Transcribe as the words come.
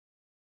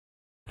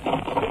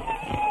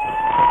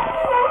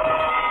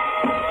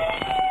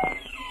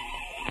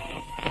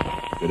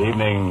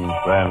evening,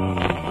 friends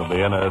of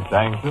the inner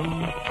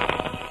sanctum.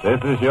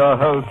 This is your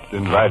host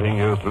inviting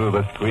you through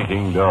the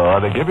squeaking door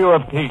to give you a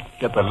peek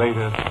at the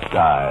latest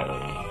style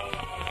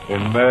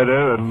in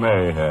murder and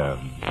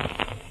mayhem.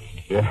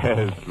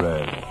 Yes,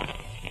 friends.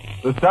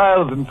 The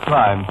styles in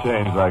crime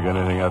change like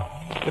anything else.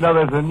 You know,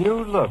 there's a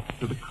new look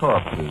to the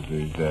corpses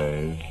these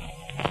days.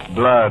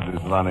 Blood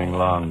is running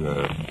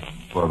longer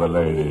for the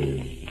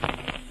ladies.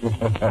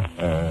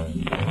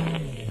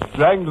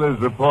 Stranglers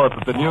report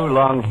that the new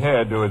long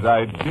hairdo is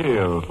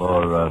ideal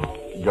for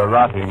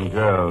garroting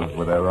girls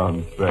with their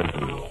own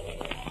treasures.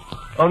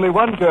 Only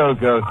one girl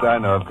ghost I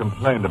know of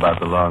complained about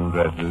the long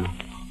dresses.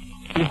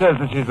 She says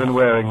that she's been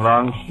wearing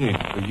long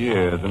sheets for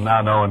years, and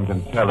now no one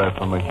can tell her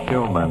from a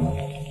human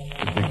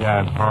that she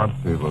can't haunt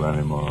people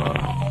anymore.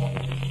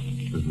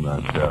 Isn't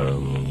that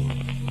terrible?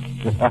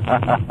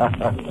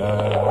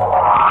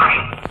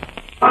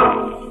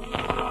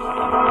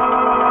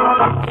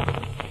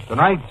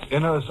 Tonight's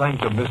Inner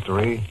Sanctum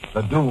mystery,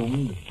 The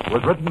Doomed,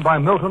 was written by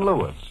Milton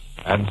Lewis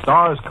and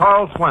stars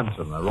Carl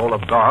Swenson, the role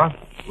of Garth,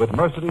 with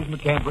Mercedes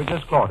McCambridge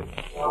as Claudia.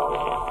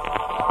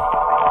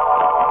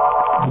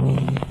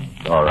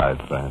 All right,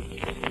 friends.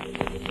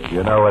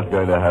 You know what's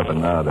going to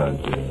happen now,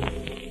 don't you?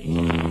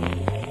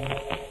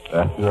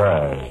 That's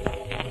right.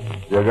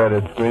 You're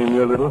going to scream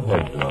your little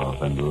heads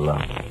off and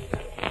laugh.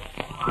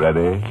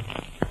 Ready?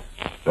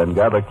 Then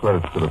gather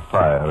close to the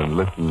fire and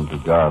listen to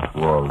Garth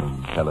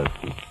Walden tell us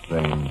his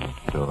strange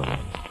story.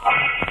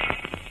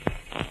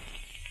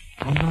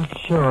 I'm not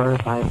sure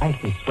if I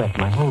can sweat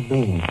my whole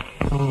being.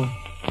 Oh,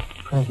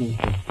 presence is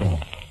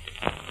death.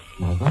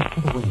 And I rushed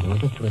to the window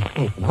as if to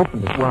escape and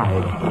opened it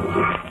wide.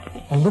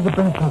 And with the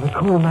breath of the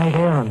cool night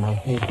air on my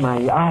face,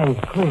 my eyes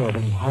cleared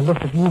and I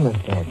looked at Nina's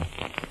bed.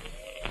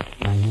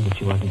 And I knew that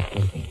she wasn't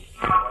sleeping.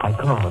 I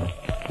called.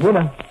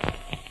 Nina!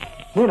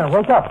 Nina,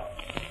 wake up!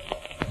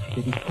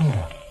 She didn't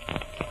stir.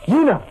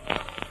 Nina!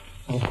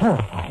 I was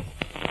terrified.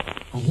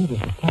 I knew that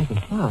the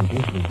slightest sound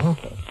usually woke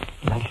her.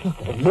 And I shook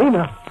her.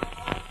 Nina!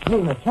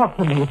 Nina, talk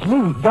to me. It's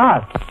me,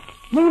 Garth.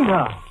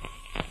 Nina!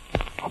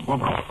 And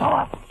then I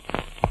saw it.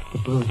 The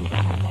bruises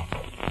on her neck.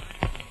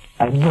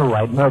 I knew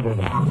I'd murdered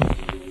her.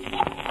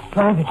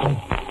 Frantically,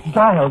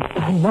 dialed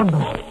her number.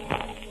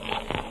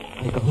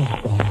 I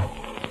glanced at her.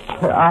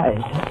 Her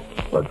eyes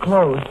were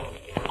closed.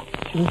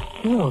 She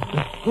was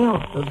still,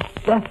 so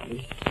deathly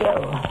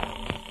still.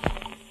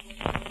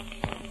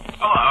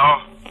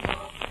 Hello.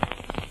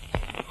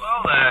 Hello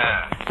there.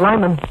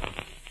 Lyman.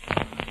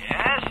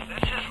 Yes,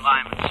 this is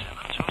Lyman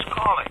Simmons. Who's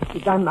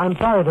calling? I'm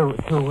sorry to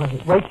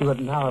wake you at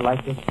an hour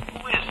like this.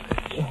 Who is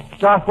this?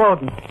 Garth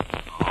Walden.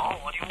 Oh,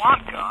 what do you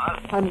want, Garth?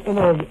 I'm in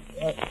a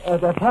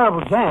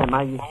terrible jam.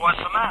 Well, what's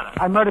the matter?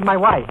 I murdered my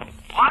wife.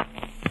 What?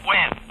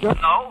 When?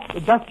 No?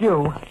 Just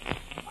you.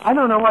 I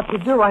don't know what to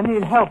do. I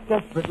need help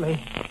desperately.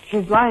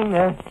 She's lying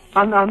there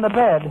on the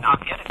bed. Now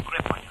get a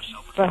grip on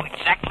yourself. Do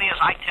exactly as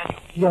I tell you.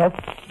 Yes.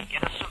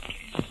 Get a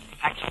suitcase.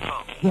 Pack some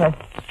clothes. Yes.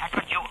 Pack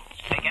your jewels.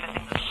 Take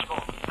anything that's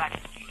small. That,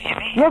 you hear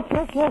me? Yes.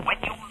 When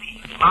you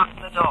leave, lock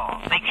the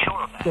door. Make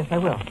sure of that. Yes, I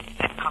will.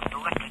 Then come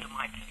directly to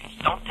my place.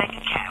 Don't take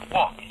a cab.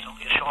 Walk. It's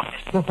only a short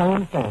distance. Yes, I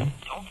understand.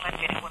 Don't let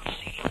anyone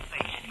see your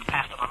face if you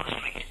pass them on the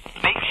street.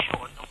 Make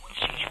sure no one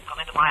sees you come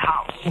into my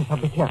house. Yes, I'll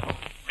be careful.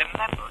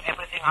 Remember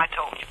everything I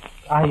told you.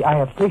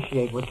 I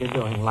appreciate what you're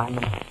doing,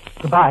 Lyman.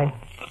 Goodbye.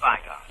 Goodbye,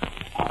 Garth.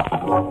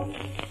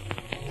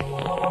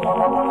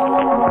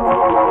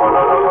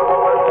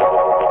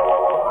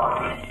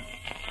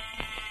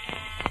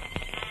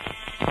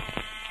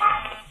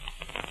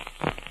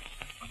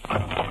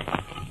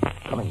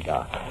 Come in,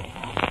 Garth.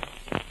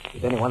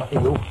 Did anyone see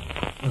you?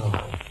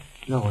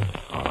 No. It's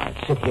all right.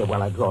 Sit here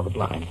while I draw the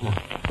blind.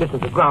 This is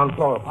the ground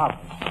floor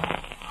apartment.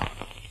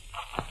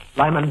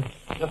 Lyman.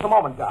 Just a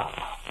moment, Garth.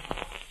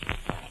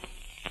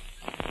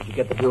 Did you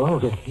get the jewel?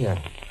 Here.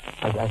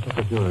 I took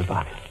the jewelry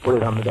box. Put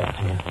it on the desk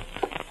here.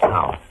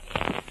 Now,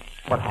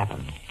 what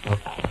happened? Well,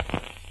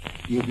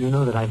 you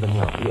know that I've been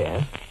ill.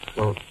 Yes.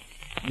 Well,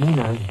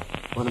 Nina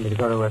wanted me to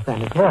go to her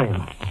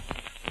sanitarium.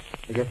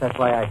 I guess that's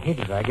why I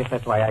hated her. I guess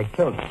that's why I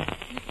killed her.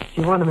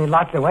 She wanted me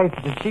locked away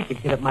so that she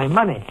could get at my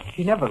money.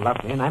 She never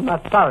loved me, and I'm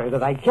not sorry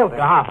that I killed her.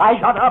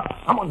 Shut up.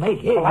 Someone may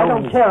hear you. I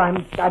don't care.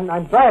 I'm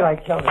glad I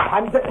killed her.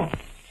 I'm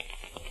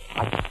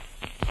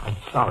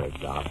sorry,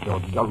 Garth.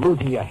 You're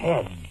losing your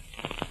head.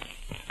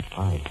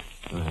 All right.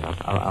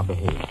 I'll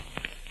behave.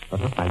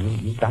 But look,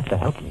 you've got to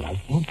help me. I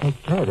can't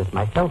take care of this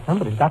myself.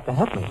 Somebody's got to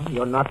help me.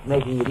 You're not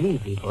making it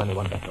easy for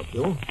anyone to help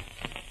you.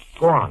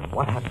 Go on.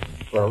 What happened?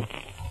 Well,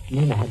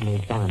 Nina had me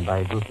examined by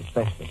a group of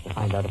specialists to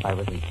find out if I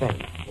was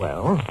insane.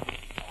 Well?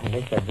 And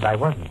they said that I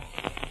wasn't.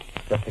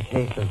 Just a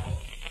case of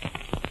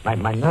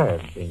my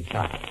nerves being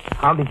shot.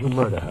 How did you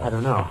murder her? I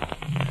don't know.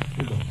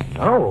 You don't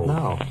know?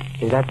 No.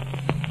 See, that's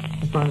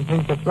one of the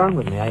things that's wrong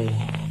with me. I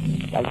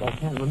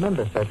can't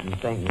remember certain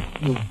things.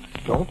 You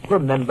don't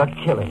remember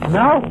killing her?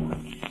 No.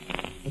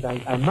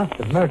 But I must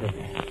have murdered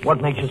her. What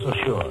makes you so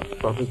sure?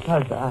 Well,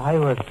 because I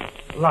was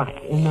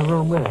locked in the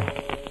room with her.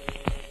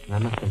 And I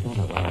must have done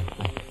it while I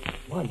slept.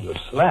 Well, you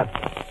slept.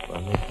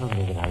 Well, they told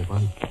me that I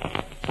once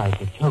tried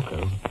to choke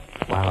her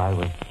while I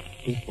was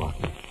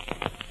sleepwalking.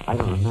 I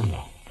don't remember.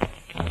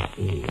 I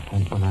see.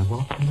 And when I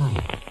woke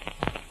tonight,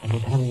 I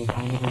was having a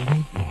kind of a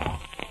nightmare.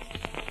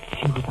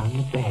 She was on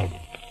the bed,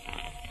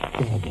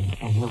 dead,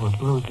 and there were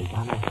bruises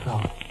on her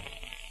throat.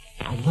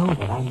 I know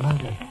that I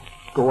murdered her.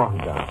 Go on,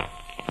 Doc.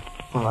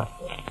 Well,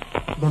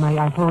 then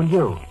I phoned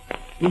you.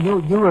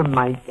 You were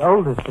my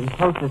oldest and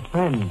closest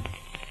friend.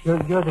 You're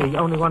the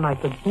only one I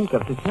could think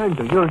of to turn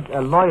to. You're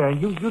a lawyer,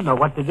 and you know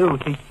what to do.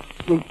 See,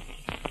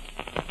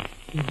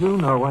 you do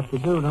know what to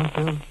do, don't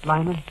you,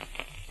 Lyman?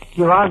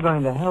 You are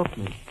going to help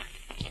me.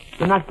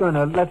 You're not going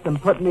to let them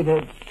put me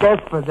to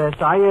death for this,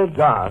 are you?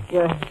 Doc,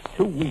 Yeah.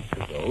 2 weeks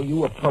ago,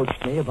 you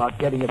approached me about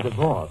getting a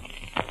divorce.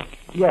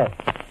 Yes,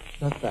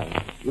 that's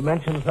right. You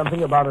mentioned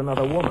something about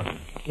another woman.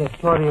 Yes,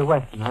 Claudia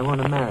Weston. I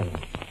want to marry her.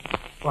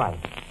 Why?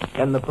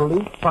 Can the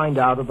police find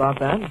out about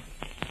that?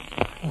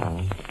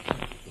 I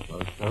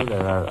suppose so.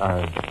 There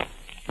are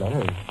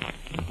letters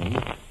and things.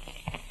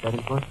 Is that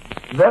important?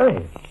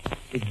 Very.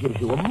 It gives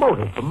you a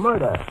motive for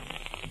murder.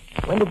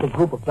 When did the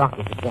group of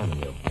doctors examine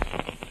you?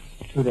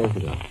 2 days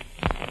ago.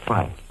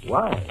 Why?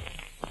 Why?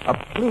 A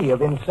plea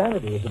of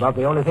insanity is about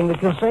the only thing that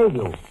can save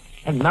you.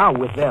 And now,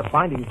 with their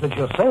findings that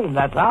you're sane,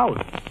 that's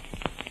out.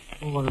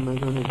 Well, what am I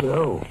going to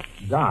do?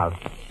 Doc,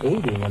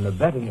 aiding and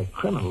abetting a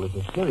criminal is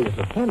a serious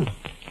offense.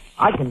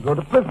 I can go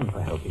to prison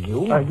for helping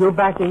you. Are you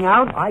backing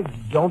out? I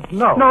don't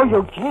know. No,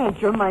 you can't.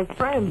 You're my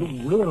friend.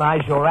 You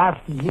realize you're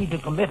asking me to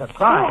commit a For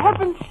crime.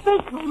 heaven's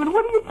sake, Lyman,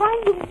 what are you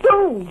trying to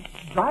do?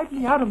 Drive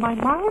me out of my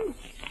mind?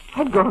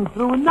 I've gone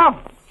through enough.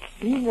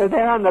 Seeing her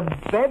there on the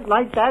bed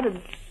like that,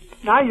 and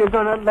now you're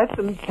going to let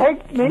them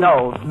take me?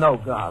 No,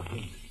 Doc.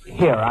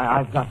 Here,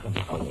 I've got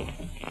something for you.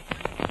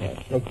 Here,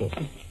 take this.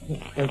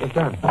 There's a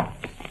gun.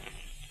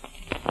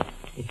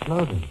 It's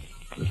loaded.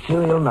 The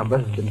serial number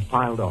has been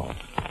filed off.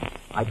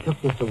 I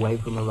took this away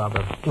from a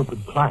rather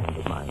stupid client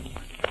of mine.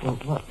 Well,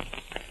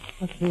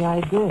 what's the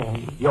idea?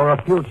 You're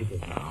a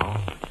fugitive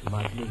now. You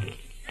might need it.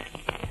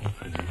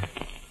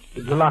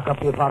 Did you lock up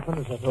the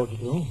apartment as I told you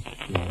to?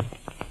 Yes.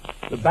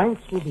 The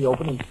banks will be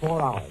open in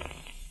 4 hours.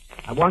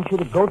 I want you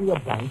to go to your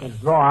bank and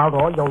draw out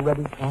all your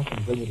ready cash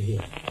and bring it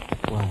here.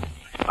 Why?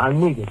 I'll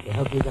need it to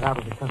help you get out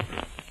of the country.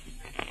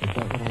 Is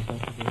that what I've got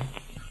to do?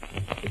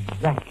 That's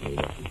exactly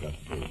what you've got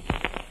to do.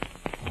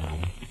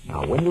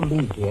 Now, when you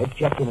leave here,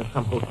 check in at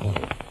some hotel.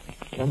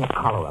 Turn your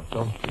collar up.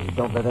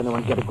 Don't let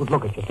anyone get a good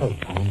look at your face.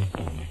 I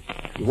understand.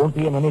 You won't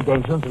be in any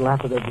danger until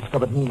after they've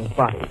discovered Nina's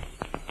body.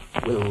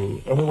 Will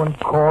anyone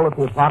call at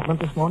the apartment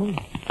this morning?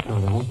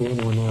 No, there won't be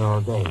anyone there all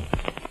day.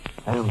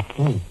 I don't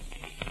think.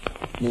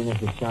 Nina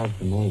discharged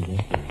the maid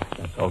yesterday.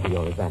 That's all to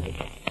your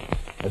advantage.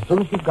 As soon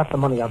as you've got the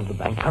money out of the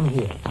bank, come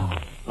here.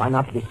 Try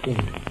not to be seen.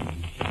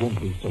 It won't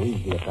be so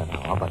easy at that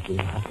hour, but we'll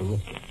have to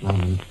risk it.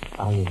 Lyman,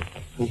 I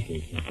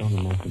appreciate it. Don't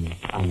imagine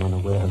that I'm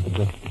unaware of the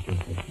risk that you're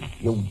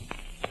taking.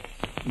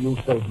 You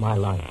saved my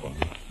life for me.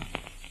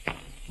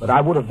 But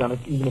I would have done it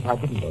even if I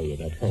didn't owe you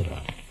that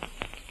favor.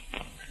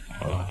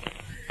 All right.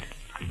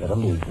 You better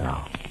leave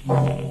now.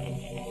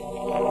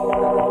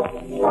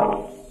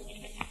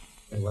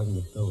 There wasn't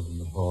a soul in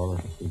the hall or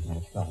the street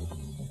outside.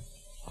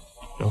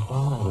 So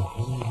far, I was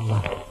feeling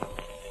lucky.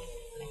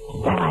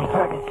 Then I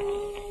heard it.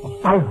 A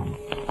siren.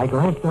 I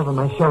glanced over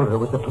my shoulder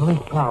with the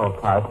police prowl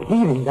car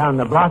speeding down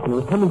the block, and it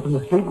was coming from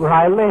the street where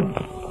I lived.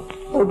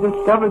 They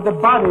discovered the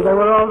body. They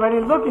were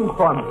already looking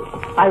for me.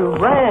 I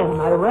ran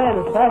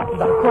as fast as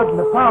I could, and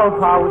the prowl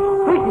car was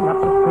streaking up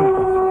the street.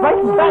 Right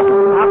in back of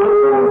me now, but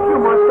a few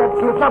more steps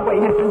to a subway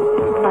entrance,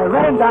 and I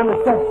ran down the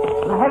steps,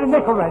 and I had a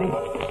nickel ready,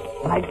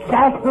 and I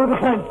dashed through the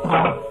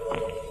turnstile.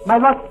 My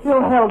luck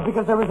still held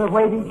because there was a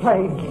waiting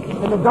train,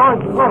 and the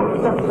doors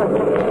closed just as I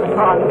took the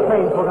car and the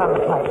train pulled out of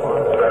the platform.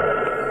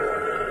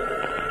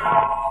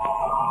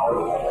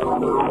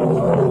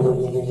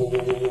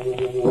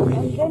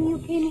 And then you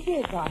came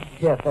here, Doc.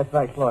 Yes, that's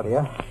right,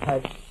 Claudia.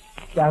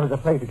 I was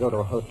afraid to go to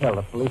a hotel.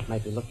 The police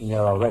might be looking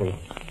there already.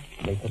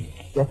 They could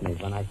get me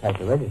when I tried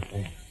to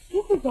register.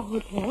 This is a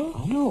hotel.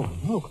 I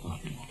know,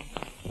 Claudia.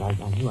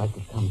 But I knew I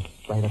could come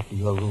right up to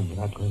your room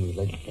without going to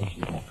the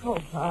registration desk. Oh,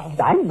 God.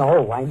 I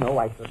know.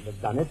 I couldn't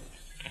have done it.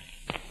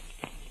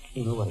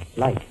 You know what it's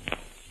like.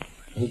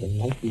 They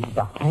might be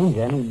behind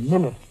you any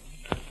minute.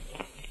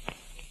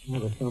 I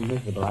was so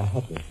miserable I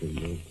had to see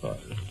you,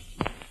 Claudia.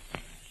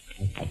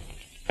 I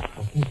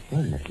can't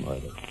stand much more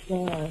of it.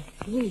 There,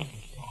 please.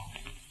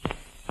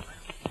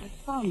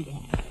 Calm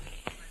down.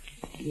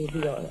 You'll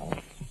be all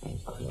right. Oh,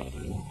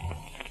 Claudia.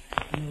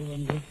 No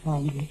one will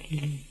find you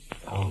here.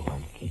 Oh,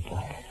 I'm so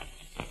tired.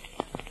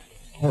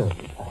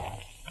 Terribly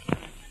tired.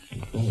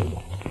 I'm very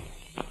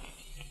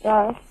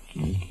tired. Doc,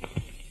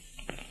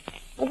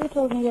 have you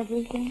told me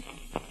everything?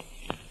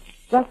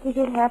 Just as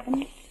it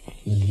happened?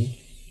 Mm-hmm.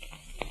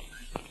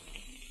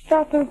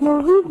 Doc, there's no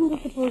reason to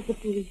suppose the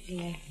police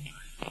were after me.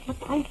 But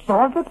I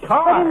saw the But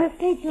car. in the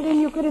state you're in,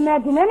 you could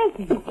imagine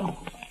anything.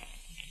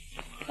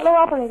 Hello,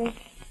 operator.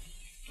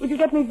 Would you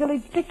get me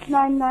village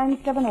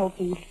 69970,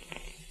 please?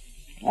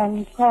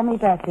 And call me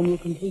back when you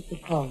complete the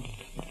call.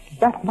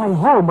 That's my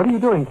home. What are you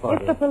doing, Claudia?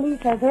 If the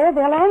police are there,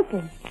 they'll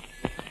answer.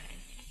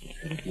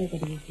 But if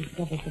nobody has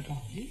discovered the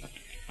body,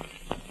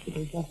 it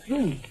will just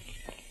ring.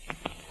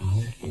 I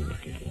see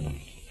what you're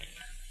doing.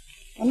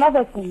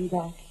 Another thing,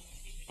 Doc.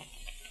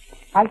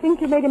 I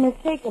think you made a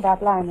mistake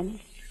about Lyman.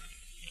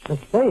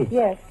 Mistake?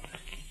 Yes.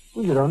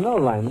 Well, you don't know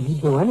Lyman.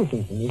 He'd do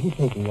anything for me. He's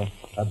taking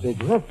a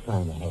big risk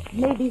trying to help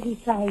me. Maybe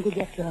he's trying to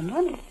get your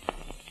money.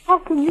 How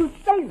can you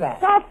say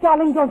that? Doc,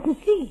 darling, don't you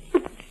see?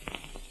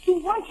 He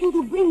wants you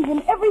to bring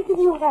him everything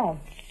you have.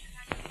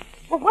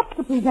 Well, what's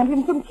to prevent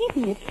him from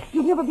keeping it?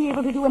 You'll never be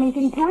able to do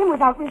anything to him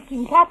without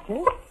risking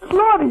capture.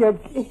 Claudia,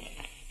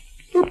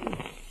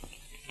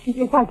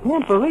 if I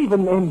can't believe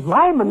in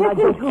Lyman,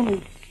 Listen to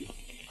me.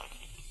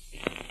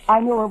 I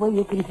know a way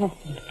you can test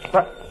him.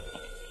 But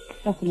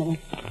Just a minute.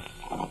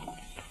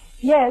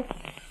 Yes.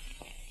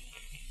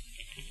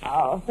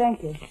 Oh,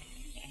 thank you.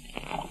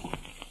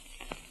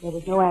 There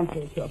was no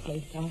answer at your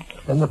place, Doc.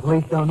 then the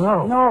police don't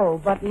know.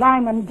 No, but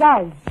Lyman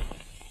does.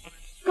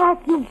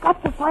 Doc, you've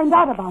got to find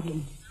out about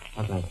him.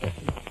 How can I test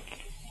him?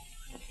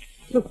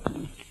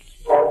 Listen.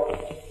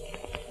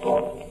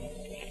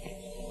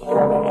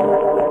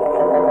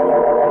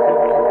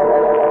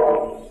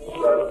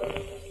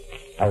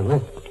 I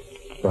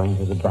risked going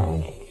to the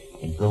bank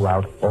and drew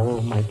out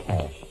all my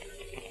cash.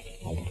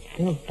 I was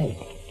still safe.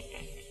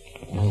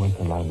 And I went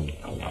to Lyman's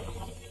place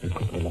and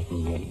quickly let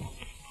me in.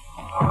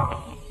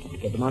 You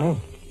get the money?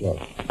 Yes.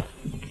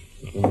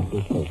 It's in a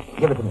suitcase.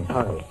 Give it to me.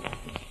 Hurry.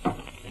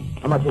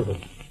 How much is it?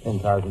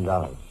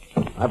 $10,000.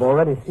 I've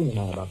already seen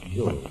that about the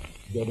jewelry.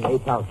 You gave me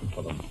 $8,000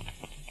 for them.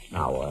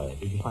 Now,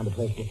 did you find a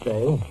place to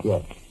stay?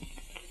 Yes.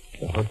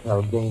 The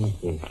Hotel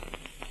Gainsborough,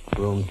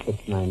 room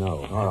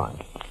 690. All right.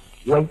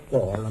 Wait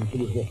there until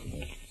you hear from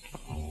me.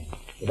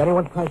 If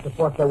anyone tries to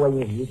force their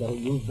way in, you better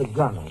use the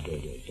gun I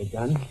gave you. The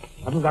gun?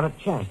 Haven't got a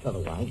chance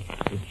otherwise.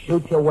 You'd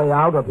shoot your way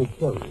out or be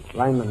killed.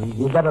 Lyman,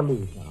 You better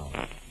leave now.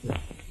 Here,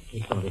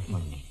 take some of this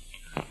money.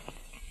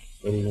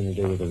 what are you going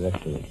to do with the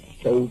rest of it?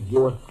 Save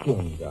your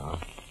skin,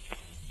 Doc.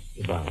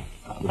 Goodbye.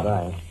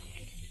 Goodbye.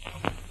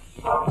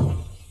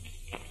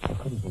 I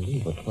couldn't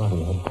believe what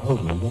Claudia had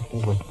told me, yet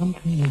there was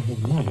something in his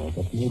manner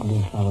that made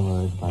me follow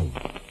her advice.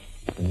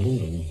 In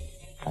leaving,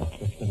 I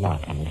slipped the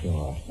lock on the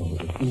door so it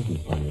was easy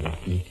for me to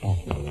sneak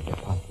after her as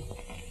possible.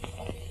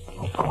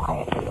 I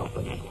quietly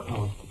opened and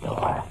closed the door.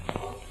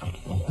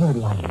 I heard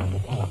Lyman on the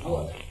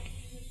telephone.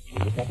 He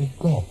was at his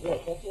desk,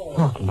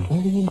 talking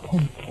very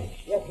intensely.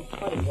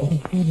 And then he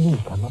see me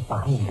come up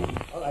behind him.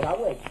 All right,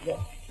 I'll wait. Yes.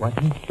 What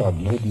he said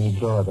made me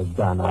draw the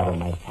gun out of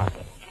my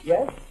pocket.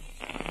 Yes?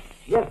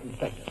 Yes,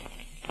 Inspector.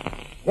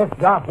 Yes,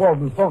 Garth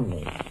Walden phoned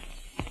me.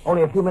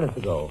 Only a few minutes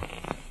ago.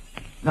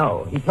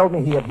 No, he told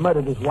me he had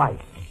murdered his wife.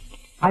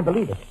 I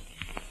believe it.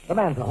 The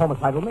man's a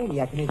homicidal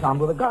maniac and he's armed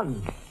with a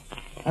gun.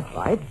 That's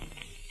right.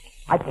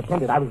 I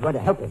pretended I was going to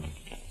help him.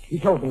 He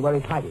told me where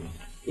he's hiding.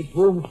 It's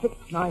room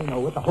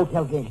 690 at the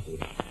Hotel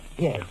Gainsborough.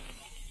 Yes.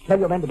 Tell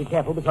your men to be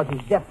careful because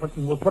he's desperate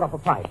and will put up a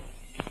fight.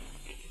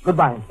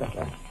 Goodbye,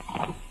 Inspector.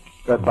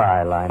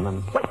 Goodbye,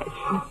 Lyman.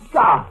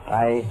 Garth!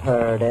 I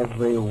heard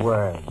every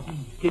word.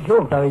 Did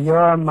you? So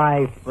you're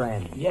my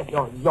friend. Yes,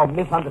 you're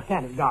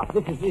misunderstanding, Garth.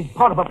 This is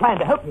part of a plan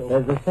to help you.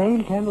 There's the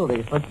same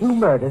penalty for 2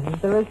 murders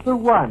as there is for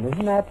 1.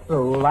 Isn't that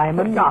true,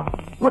 Lyman? Garth,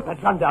 put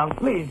that gun down,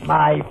 please.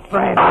 My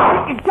friend.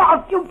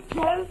 Garth, you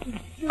can't.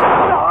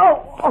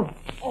 No!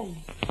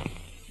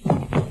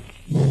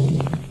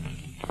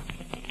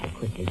 I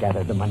quickly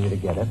gathered the money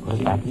together, put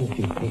it back in the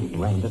suitcase, and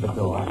ran to the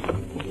door.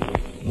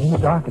 In the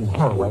darkened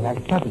hallway, I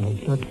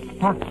suddenly stood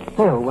stock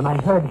still when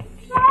I heard...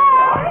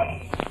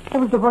 That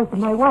was the voice of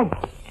my wife.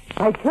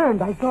 I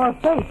turned, I saw her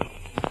face.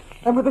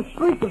 And with a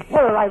shriek of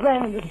terror, I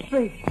ran into the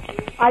street.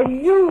 I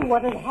knew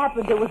what had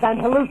happened. It was an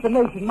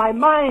hallucination. My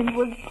mind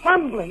was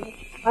crumbling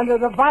under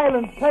the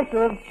violent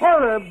pressure of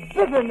terror,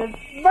 bitterness,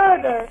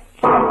 murder.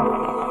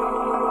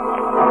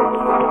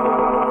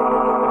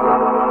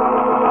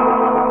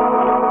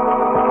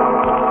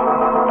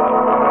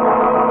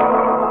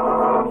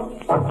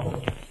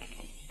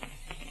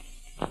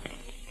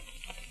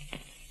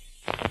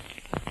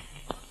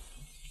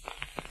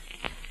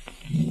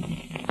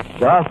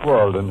 Garth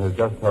Walden has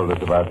just told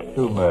us about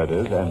 2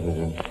 murders and his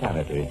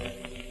insanity.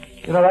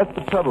 You know, that's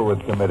the trouble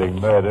with committing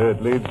murder.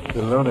 It leads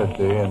to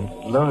lunacy, and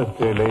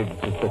lunacy leads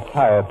to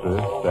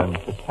psychiatrists, and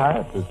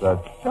psychiatrists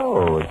are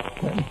so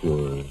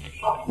expensive.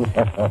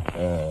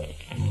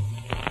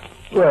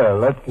 Well,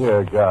 let's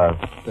hear Garth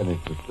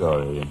finish the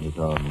story in his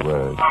own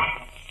words.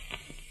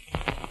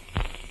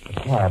 A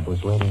cab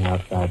was waiting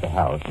outside the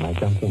house, and I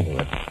jumped into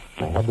it.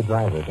 I had the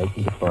driver take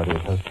me to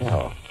Claudia's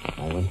hotel.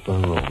 I went to her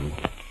room,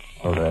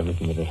 told her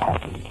everything that had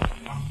happened.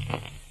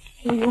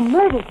 So you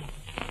murdered him.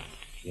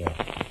 Yes.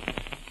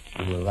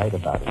 You were right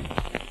about him.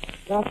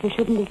 Doc, you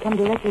shouldn't have come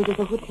directly to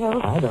the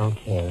hotel. I don't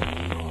care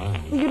anymore.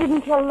 Well, you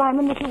didn't tell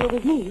Lyman that you were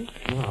with me.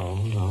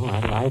 No, I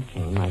lied to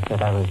him. I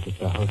said I was at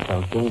the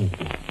Hotel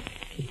Gainsborough.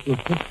 It was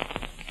just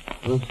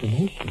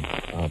hallucination,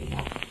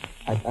 Claudia.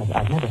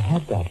 I've never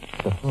had that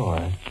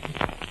before.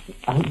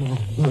 I'm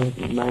not doing it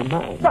in my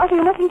mind. Doc,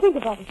 you mustn't think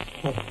about it.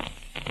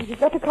 You've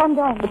got to calm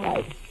down.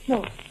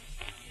 No.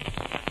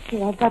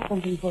 Here, I've got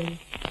something for you.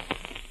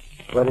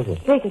 What is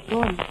it? Take it,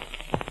 go on.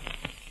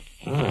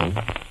 All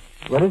right.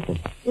 What is it?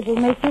 It will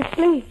make you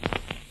sleep.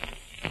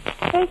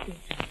 Take it.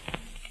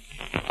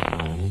 All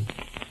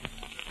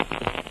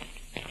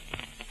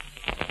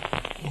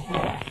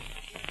right.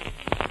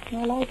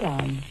 Now lie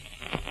down.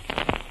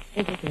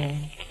 Take it there.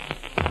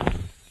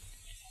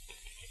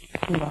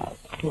 My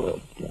poor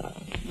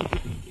darling.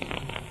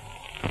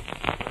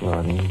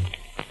 Claudia,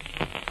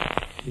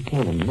 you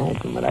can't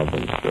imagine what I've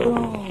been through.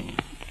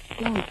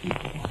 Don't think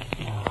of that.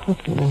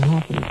 What's going to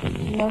happen to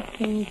me?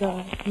 Nothing,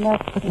 God.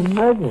 Nothing. But the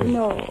murder.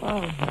 No,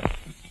 I'll help you.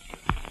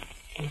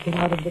 We'll get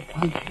out of the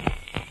country.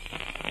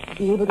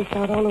 Be able to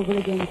start all over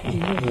again I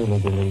someday. really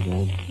believe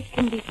that. It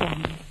can be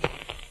done.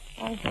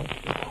 I'll help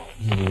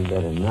you. You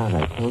better not.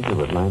 I told you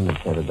what Lyman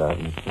said about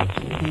me. I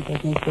think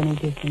that makes any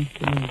difference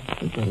to me.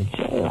 You go to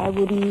jail. I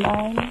wouldn't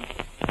mind.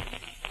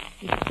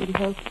 It would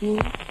help you.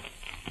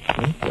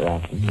 After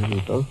after me,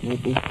 we both may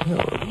be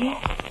killed.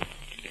 Yes.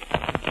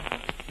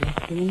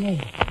 Yes, you may.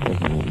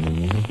 Doesn't that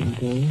mean anything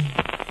to you?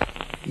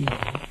 No.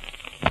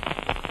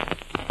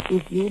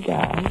 If you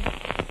die,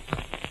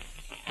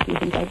 do you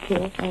think I'd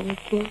care if I was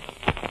killed?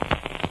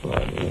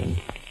 Claudia.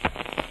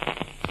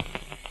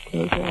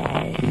 Close your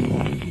eyes.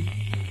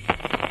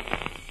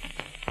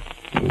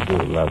 You do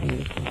love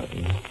me,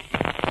 Claudia.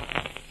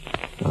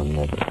 I'll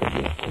never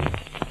forget this.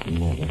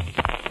 Never.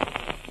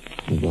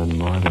 You've done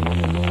more than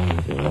any man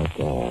would do like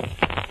that.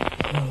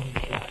 Close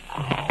your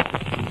eyes.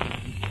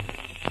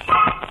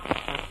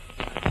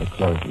 I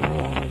closed my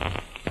eyes.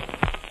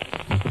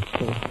 I could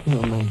still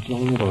feel my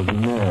jangled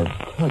nerves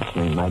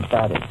torturing my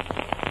body.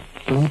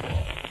 Sleep?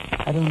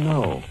 I don't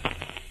know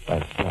if I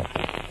slept.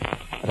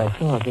 But I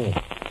saw this.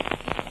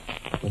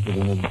 Was it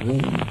in a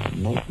dream, a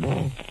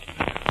nightmare?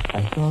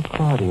 I saw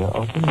Claudia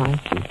open my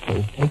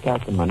suitcase, take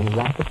out the money,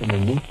 wrap it in a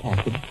neat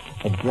package,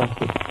 address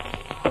it.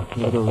 A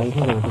little later,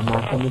 there was a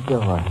knock on the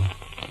door.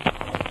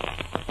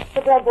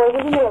 The bad boy was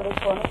in the middle of this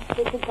corner.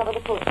 They can cover the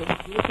postage.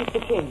 You keep the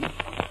change.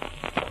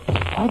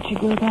 How'd you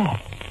do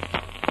that?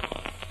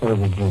 It was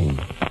a dream.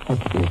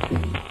 Had to be a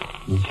dream.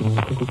 You should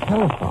have took the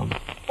telephone.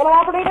 Hello,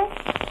 operator?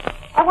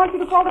 I want you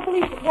to call the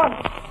police at once.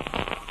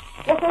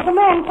 Yes, there's a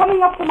man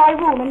coming up to my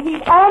room, and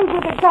he's armed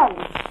with a gun.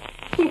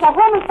 He's a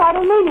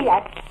homicidal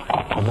maniac.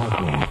 A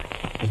nightmare.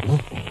 But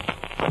listen,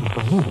 couldn't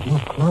believe it.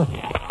 Look,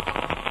 Claudia.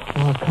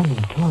 Saw her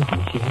coming towards me.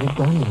 She had a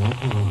gun in her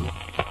hand.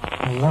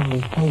 Her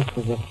lovely face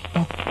was a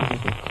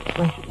spectacle,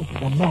 expressionless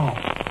as a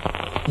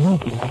mask.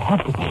 Naked, I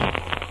had to be.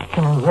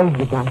 So I raised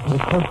the gun, put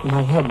it close to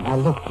my head, and I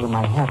looked through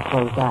my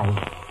half-closed eyes.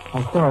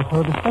 I saw her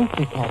throw the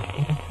safety catch,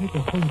 get her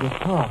trigger finger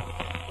taut,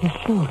 to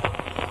shoot.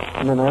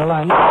 And then I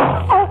realized...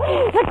 Oh,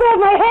 let go of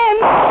my hand!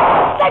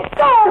 Let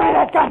go! Give me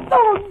that gun! Oh,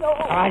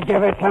 no!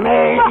 Give it to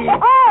me! My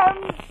arm!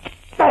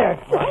 There,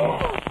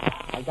 Claudia.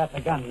 I got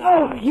the gun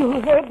now. Oh, you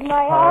hurt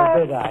my arm. How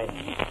did I?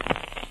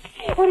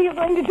 What are you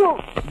going to do?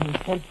 You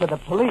sent for the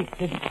police,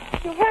 didn't you?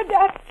 You heard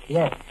that?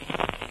 Yes.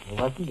 It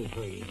wasn't a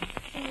dream.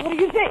 What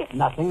do you say?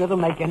 Nothing that'll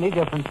make any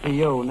difference to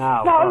you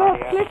now, Now,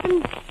 Claudia. look,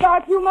 listen,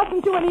 Bart, you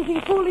mustn't do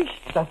anything foolish.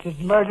 Such as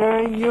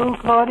murdering you,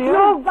 Claudia?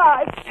 No,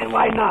 Bart. And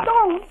why not?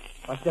 Don't.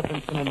 What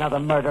difference can another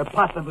murder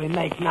possibly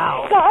make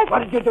now? Bart. What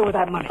did you do with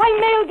that money? I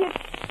mailed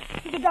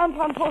it to the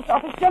downtown post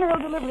office, general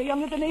delivery,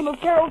 under the name of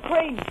Carol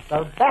Crane.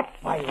 So that's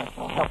why you were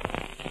so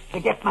helpless. To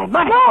get my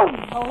money.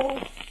 No.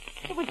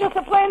 It was just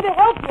a plan to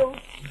help you.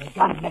 The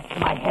gun next to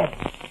my head.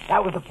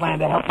 That was a plan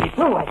to help me,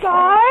 too, I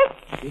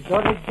Bart? You'd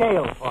go to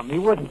jail for me,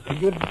 wouldn't you?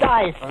 You'd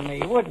die for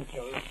me, wouldn't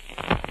you?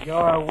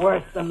 You're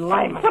worse than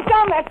Lyman. Put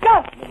down that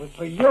gun. It was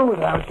for you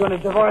that I was going to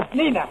divorce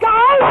Nina.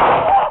 Guys!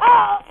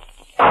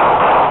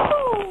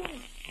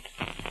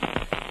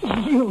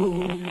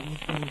 You.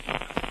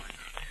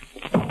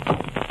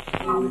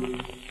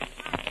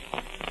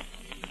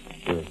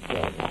 She was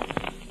dead.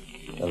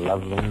 The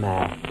lovely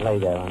mask lay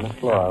there on the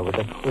floor with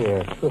a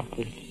queer,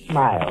 twisted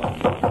smile on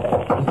her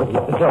face.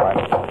 Underneath the door.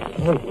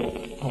 Wait.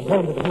 I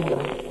ran to the window.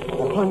 I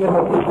flung it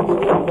open.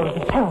 There was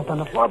a parrot on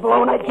the floor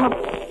below, and I jumped.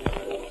 I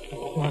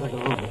out of the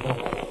room again.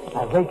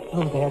 I raced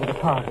through there to the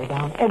corridor,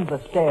 down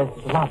endless stairs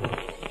to the lobby.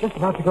 Just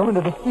about to go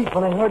into the street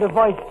when I heard a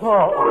voice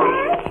call.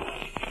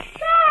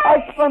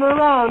 I spun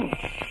around.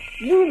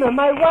 Nina,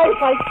 my wife,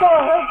 I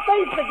saw her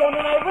face again,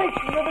 and I raced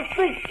into the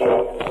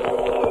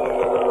street.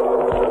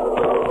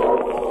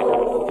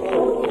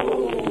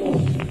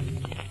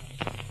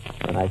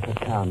 When I took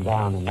town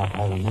down enough,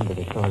 I remembered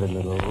a sort of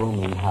little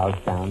rooming house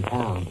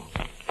downtown.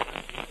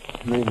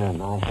 Nina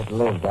and I had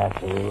lived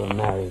after we were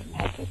married and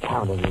had to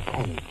count every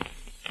penny.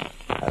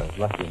 I was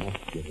lucky enough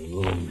to get a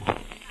room.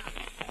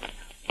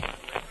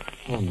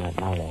 And that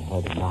night I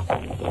heard a knock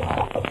on the door.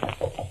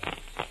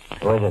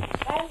 Who is it?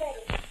 I'm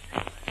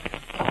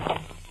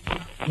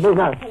ready.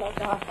 Nina. Hello,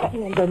 Doc.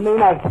 Nina.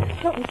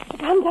 Don't,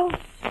 calm down. Doc,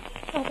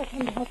 I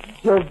come to help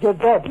you. You're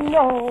dead.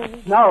 No.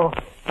 No.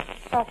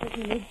 Doc,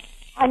 listen to me.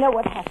 I know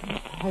what happened.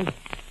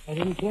 I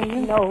didn't kill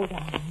you? No,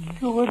 darling.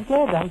 You were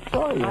dead. I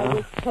saw you. I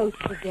was close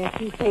to death.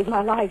 You saved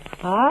my life.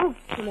 Huh?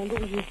 Remember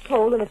we used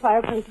coal in the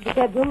fireplace of the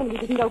bedroom and we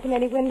didn't open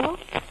any window?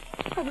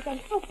 I was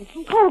unhelpless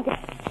from coal gas.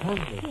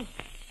 Hungry.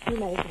 You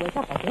managed to wake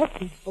up, I guess,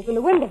 and open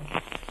the window.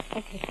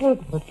 That's the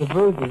table. But the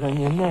bruises on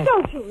your neck.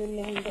 Don't you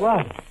remember?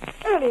 What?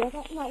 Earlier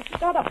that night, you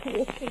got up to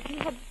your feet. You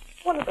had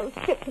one of those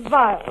fits of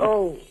violence.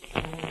 Oh.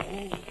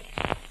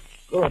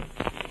 Good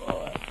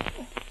boy.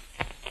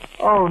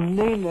 Oh,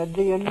 Nina,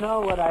 do you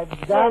know what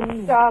I've done?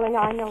 Yes, darling,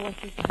 I know what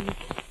you've done.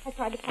 I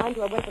tried to find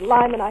you. I went to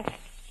Lyme, and I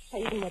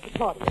even went to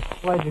Claudia.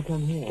 Why'd you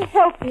come To here?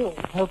 help you.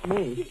 Help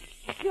me?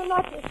 You're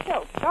not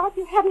yourself, Garth.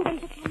 You haven't been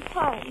for some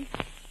time.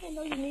 I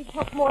know you need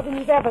help more than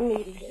you've ever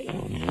needed it.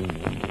 Oh,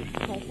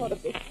 Nina. I thought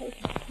of this place.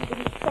 I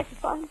didn't expect to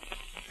find.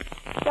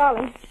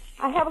 Darling,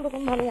 I have a little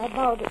money. I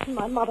borrowed it from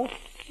my mother.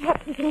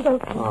 Perhaps we can go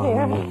from Oh,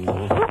 here. Nina.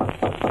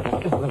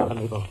 Let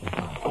me go.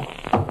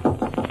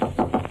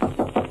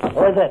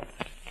 Who is it?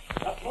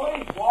 The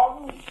police,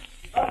 Walton.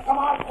 Just come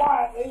out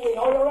quietly. We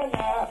know you're in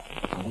there.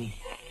 Police.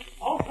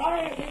 Don't say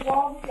anything,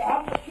 Walton. You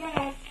haven't a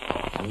chance.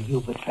 Oh,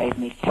 you betrayed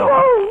me, too.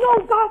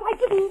 No, Garth, I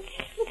didn't.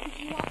 Listen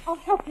to me. I'll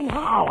help you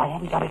now. Oh, I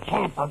haven't got a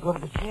chance. I'll go to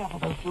the sheriff for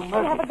those two I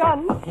murders. have a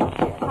gun.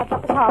 I've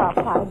got the car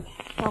outside.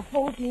 Now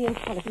hold me in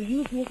front of you.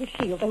 Use me as a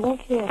shield. They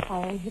won't dare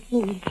fire and hit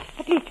me.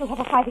 At least you'll have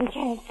a fighting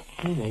chance.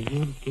 Nina,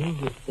 you'll do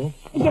this.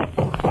 Yes.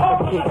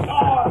 Open the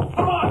door.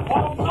 Come on,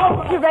 Walton.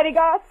 Open it. You ready,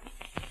 Garth?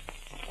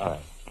 All right.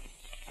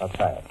 I'll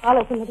try it. I'll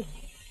open the door.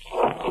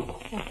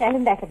 Now stand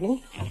in back of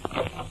me.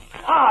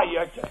 Ah,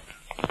 you're...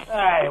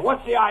 Hey,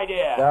 what's the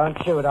idea? Don't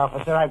shoot,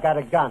 officer. I've got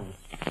a gun.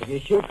 If you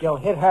shoot, you'll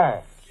hit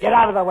her. Get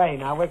out of the way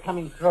now. We're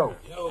coming through.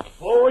 You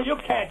fool. You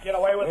can't get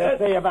away with We'll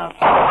this. see about...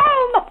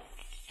 Home!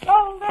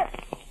 Shoulder!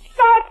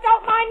 Garth,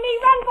 don't mind me.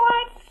 Run for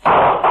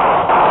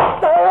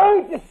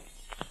it!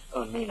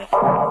 Oh, Nina.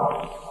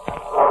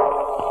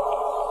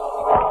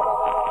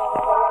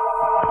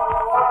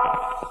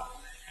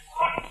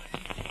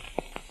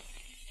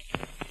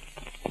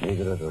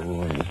 Neither of the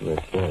wounds were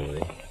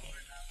serious.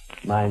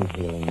 Mine's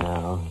healing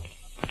now.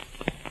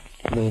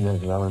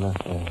 Nina's well enough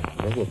to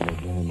visit me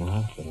here in the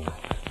hospital.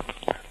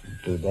 In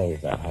 2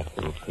 days, I'll have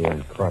to appear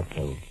in court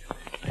to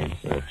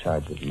answer a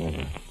charge of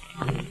murder.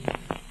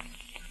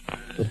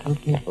 The two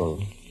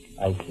people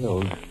I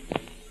killed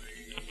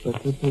were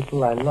two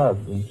people I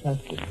loved and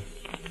trusted.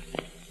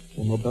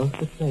 And they both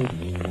betrayed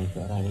me when they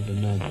thought I was a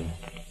murderer.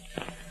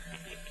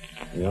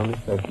 The only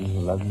person who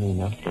loved me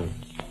enough to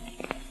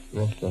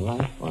risk her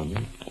life for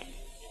me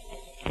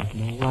was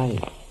my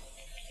wife,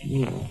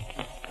 Nina.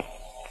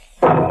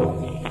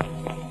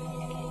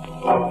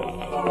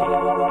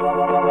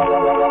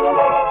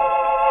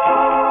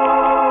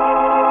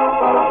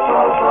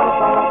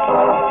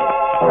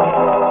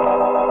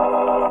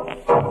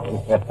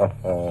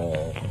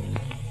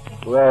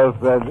 Well,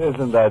 Fred,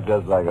 isn't that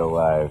just like a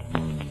wife?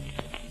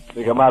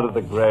 To come out of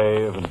the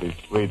grave and be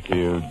sweet to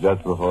you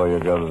just before you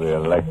go to the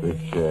electric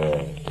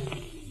chair.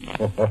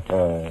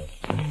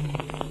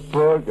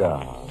 Poor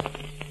God.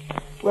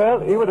 Well,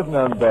 he would have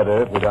known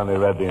better if he'd only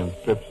read the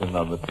inscription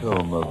on the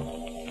tomb of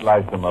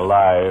Slice Him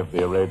Alive,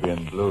 the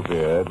Arabian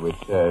Bluebeard, which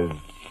says,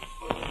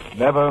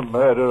 "Never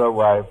murder a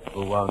wife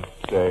who won't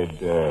stay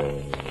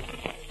dead."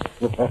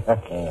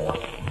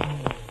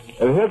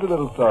 And here's a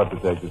little thought to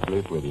take to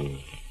sleep with you.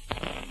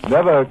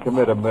 Never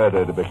commit a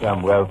murder to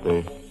become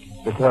wealthy,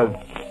 because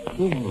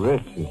being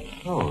rich is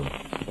so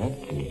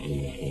expensive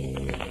these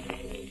days.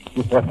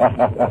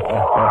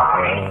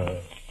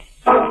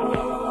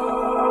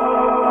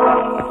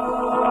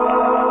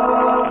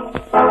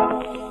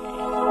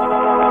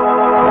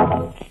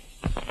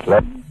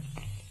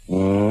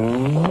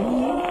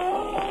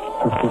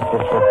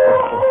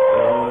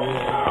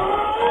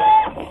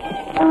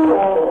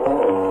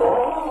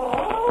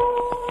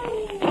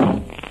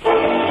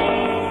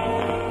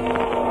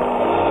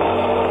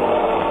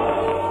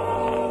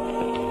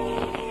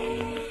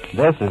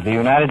 This is the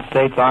United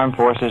States Armed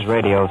Forces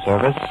Radio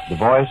Service, the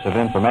voice of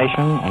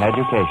information and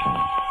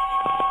education.